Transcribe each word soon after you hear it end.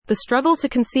The struggle to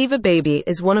conceive a baby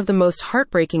is one of the most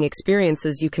heartbreaking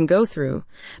experiences you can go through,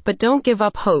 but don't give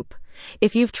up hope.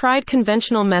 If you've tried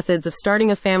conventional methods of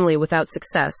starting a family without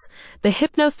success, the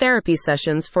hypnotherapy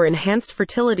sessions for enhanced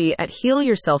fertility at Heal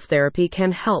Yourself Therapy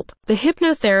can help. The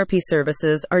hypnotherapy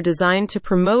services are designed to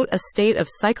promote a state of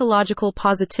psychological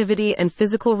positivity and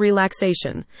physical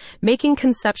relaxation, making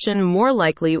conception more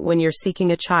likely when you're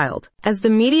seeking a child. As the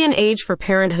median age for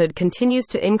parenthood continues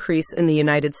to increase in the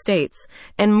United States,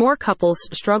 and more couples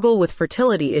struggle with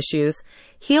fertility issues,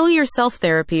 Heal Yourself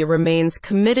Therapy remains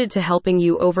committed to helping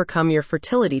you overcome your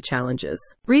fertility challenges.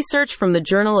 Research from the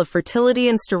Journal of Fertility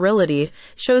and Sterility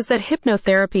shows that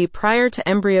hypnotherapy prior to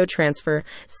embryo transfer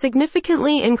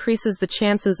significantly increases the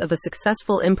chances of a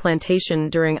successful implantation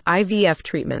during IVF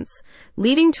treatments,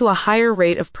 leading to a higher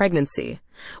rate of pregnancy.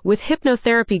 With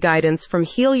hypnotherapy guidance from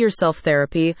Heal Yourself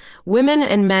Therapy, women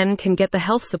and men can get the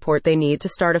health support they need to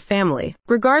start a family.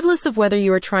 Regardless of whether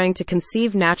you are trying to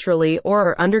conceive naturally or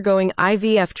are undergoing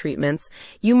IVF treatments,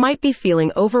 you might be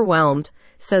feeling overwhelmed,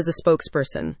 says a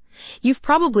spokesperson. You've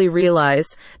probably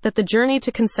realized that the journey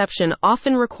to conception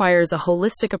often requires a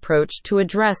holistic approach to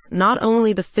address not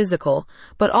only the physical,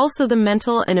 but also the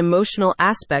mental and emotional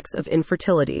aspects of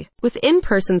infertility. With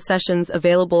in-person sessions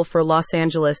available for Los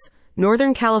Angeles,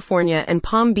 Northern California, and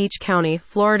Palm Beach County,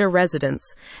 Florida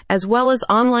residents, as well as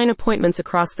online appointments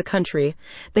across the country,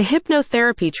 the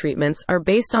hypnotherapy treatments are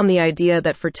based on the idea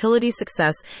that fertility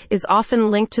success is often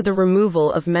linked to the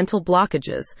removal of mental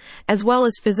blockages, as well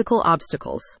as physical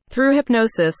obstacles. Through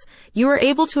hypnosis, you are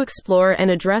able to explore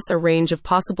and address a range of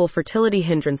possible fertility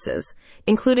hindrances,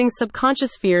 including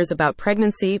subconscious fears about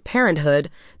pregnancy, parenthood,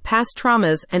 past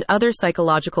traumas, and other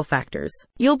psychological factors.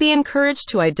 You'll be encouraged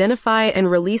to identify and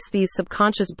release these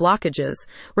subconscious blockages,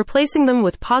 replacing them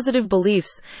with positive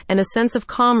beliefs and a sense of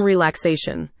calm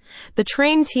relaxation. The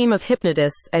trained team of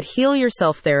hypnotists at Heal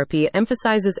Yourself Therapy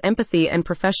emphasizes empathy and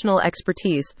professional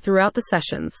expertise throughout the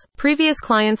sessions. Previous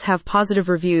clients have positive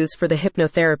reviews for the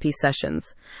hypnotherapy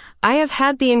sessions. I have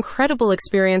had the incredible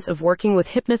experience of working with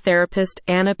hypnotherapist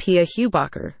Anna Pia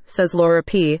Hubacher, says Laura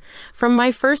P. From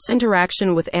my first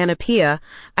interaction with Anna Pia,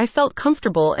 I felt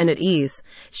comfortable and at ease.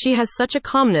 She has such a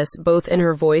calmness both in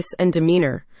her voice and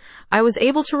demeanor. I was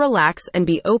able to relax and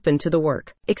be open to the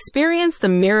work. Experience the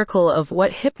miracle of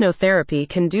what hypnotherapy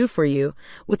can do for you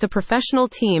with the professional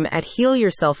team at Heal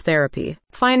Yourself Therapy.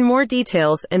 Find more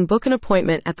details and book an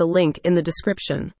appointment at the link in the description.